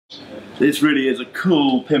This really is a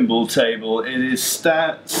cool pinball table. It is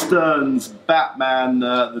Stern's Batman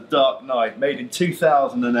The Dark Knight, made in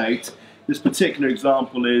 2008. This particular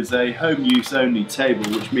example is a home use only table,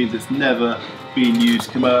 which means it's never been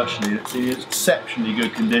used commercially. It's in exceptionally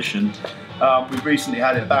good condition. We've recently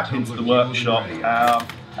had it back into the workshop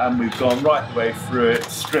and we've gone right the way through it,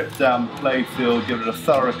 stripped down the playfield, given it a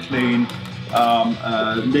thorough clean,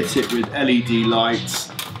 lit it with LED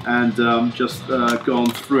lights, and just gone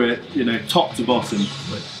through it, you know, top to bottom.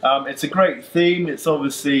 It's a great theme. It's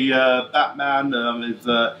obviously Batman with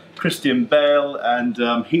Christian Bale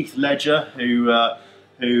and Heath Ledger, who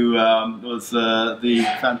was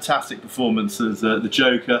the fantastic performance as the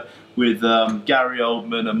Joker, with Gary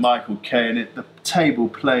Oldman and Michael Caine. The table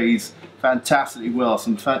plays fantastically well,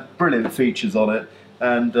 some brilliant features on it,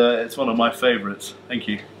 and it's one of my favourites. Thank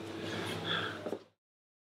you.